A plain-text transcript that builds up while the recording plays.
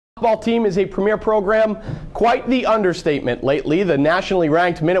Ball team is a premier program. Quite the understatement lately. The nationally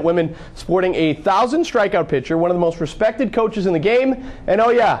ranked Minutewomen sporting a 1,000 strikeout pitcher, one of the most respected coaches in the game, and oh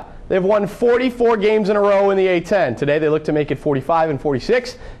yeah, they've won 44 games in a row in the A-10. Today they look to make it 45 and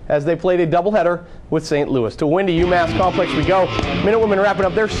 46 as they played a doubleheader with St. Louis. To windy Umass Complex we go. Minutewomen wrapping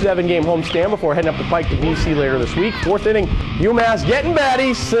up their 7-game homestand before heading up the Pike to BC later this week. Fourth inning, Umass getting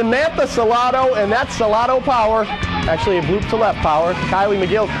batty. Samantha Salado, and that's Salado power. Actually a bloop to left power. Kylie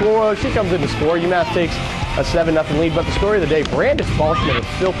McGill, she comes in to score. Umass takes a 7-0 lead, but the story of the day, Brandice Balschmiter,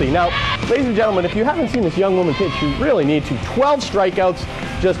 filthy. Now, ladies and gentlemen, if you haven't seen this young woman pitch, you really need to. 12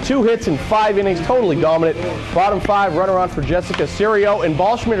 strikeouts, just 2 hits in 5 innings, totally dominant. Bottom 5, runner on for Jessica Serio, and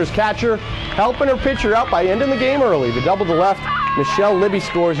Balschmiter's catcher helping her pitcher out by ending the game early. The double to left, Michelle Libby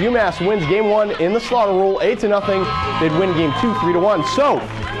scores. Umass wins game 1 in the slaughter rule, 8-0. They'd win game 2, 3-1. So,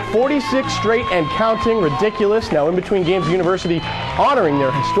 46 straight and counting, ridiculous. Now in between games, the university honoring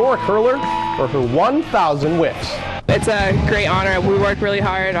their historic hurler for her 1,000 whiffs. It's a great honor. We worked really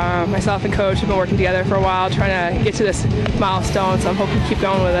hard. Myself and coach have been working together for a while trying to get to this milestone, so I'm hoping to keep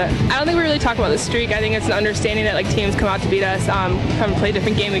going with it. I don't think we really talk about the streak. I think it's an understanding that teams come out to beat us, come and play a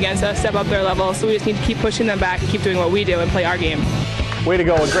different game against us, step up their level, so we just need to keep pushing them back and keep doing what we do and play our game. Way to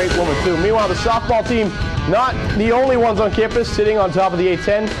go, a great woman too. Meanwhile, the softball team, not the only ones on campus sitting on top of the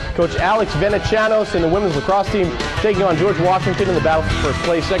A-10. Coach Alex Venecianos and the women's lacrosse team taking on George Washington in the battle for first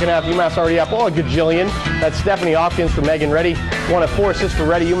place. Second half, Umass already up, a gajillion. That's Stephanie Hopkins for Megan Reddy. 1 of 4 assists for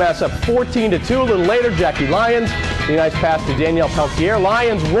Reddy. Umass up 14-2. A little later, Jackie Lyons. A nice pass to Danielle Peltier.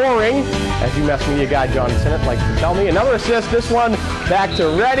 Lions roaring, as Umass media guy John Sinnott likes to tell me. Another assist, this one back to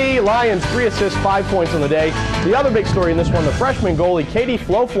Reddy. Lions 3 assists, 5 points on the day. The other big story in this one, the freshman goalie Katie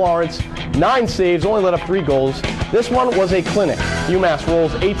Flo Florence, 9 saves, only let up 3 goals. This one was a clinic. Umass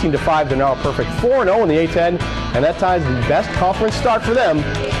rolls 18-5. They're now a perfect 4-0 in the A-10, and that ties the best conference start for them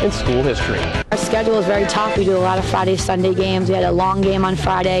in school history. Our schedule is very tough. We do a lot of Friday, Sunday games. We had a long game on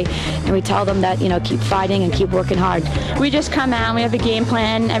Friday, and we tell them that, keep fighting and keep working hard. We just come out, we have a game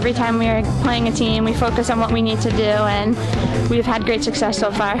plan. Every time we're playing a team, we focus on what we need to do, and we've had great success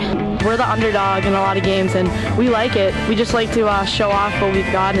so far. We're the underdog in a lot of games, and we like it. We just like to show off what we've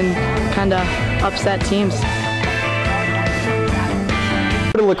got and kind of upset teams.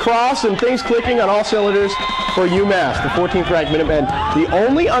 Lacrosse and things clicking on all cylinders for Umass, the 14th ranked Minutemen, the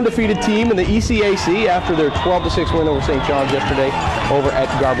only undefeated team in the ECAC after their 12-6 win over St. John's yesterday over at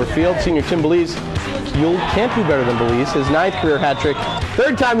Garber Field. Senior Tim Belize, you can't do better than Belize. His 9th career hat trick.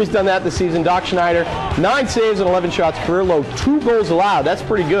 3rd time he's done that this season. Doc Schneider, 9 saves and 11 shots, career low, 2 goals allowed. That's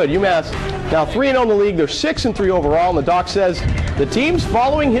pretty good. Umass now 3-0 in the league. They're 6-3 overall, and the Doc says the team's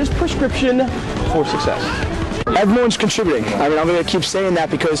following his prescription for success. Everyone's contributing. I mean, I'm going to keep saying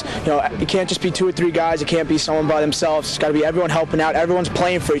that because, it can't just be 2 or 3 guys. It can't be someone by themselves. It's got to be everyone helping out. Everyone's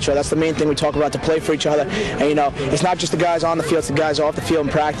playing for each other. That's the main thing we talk about, to play for each other. And, it's not just the guys on the field. It's the guys off the field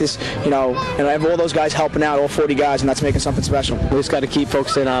in practice. And all those guys helping out, all 40 guys, and that's making something special. We just got to keep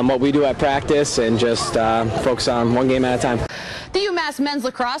focusing on what we do at practice and just focus on one game at a time. The Umass men's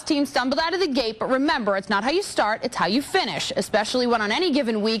lacrosse team stumbled out of the gate, but remember, it's not how you start, it's how you finish, especially when on any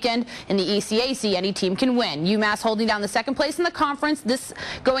given weekend in the ECAC, any team can win. Umass holding down the 2nd place in the conference, this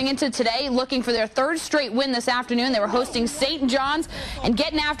going into today, looking for their 3rd straight win this afternoon. They were hosting St. John's and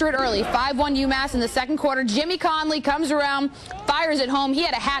getting after it early. 5-1 Umass in the 2nd quarter. Jimmy Conley comes around, fires at home. He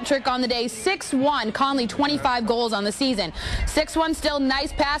had a hat trick on the day. 6-1. Conley, 25 goals on the season. 6-1 still,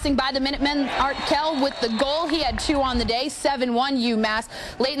 nice passing by the Minutemen. Art Kell with the goal. He had 2 on the day. 7-1 Umass.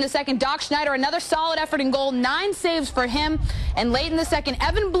 Late in the 2nd, Doc Schneider, another solid effort in goal. 9 saves for him. And late in the 2nd,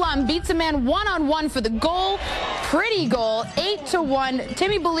 Evan Blum beats a man one-on-one for the goal. Pretty goal. 8-1.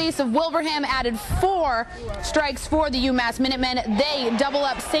 Timmy Belize of Wilbraham added 4 strikes for the Umass Minutemen. They double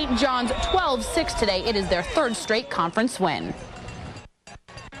up St. John's 12-6 today. It is their 3rd straight conference win.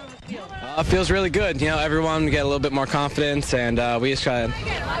 It feels really good. Everyone get a little bit more confidence, and we just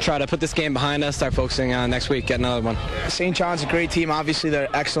try to put this game behind us, start focusing on next week, get another one. St. John's a great team. Obviously, they're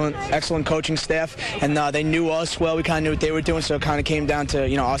excellent coaching staff, and they knew us well. We kind of knew what they were doing, so it kind of came down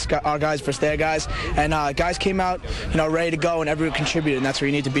to our guys versus their guys, and guys came out ready to go, and everyone contributed, and that's where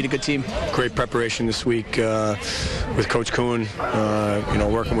you need to beat a good team. Great preparation this week with Coach Kuhn,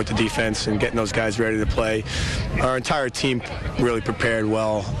 working with the defense and getting those guys ready to play. Our entire team really prepared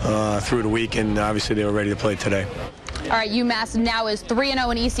well through the week, and obviously they were ready to play today. All right, UMass now is 3-0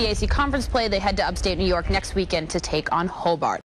 in ECAC conference play. They head to upstate New York next weekend to take on Hobart.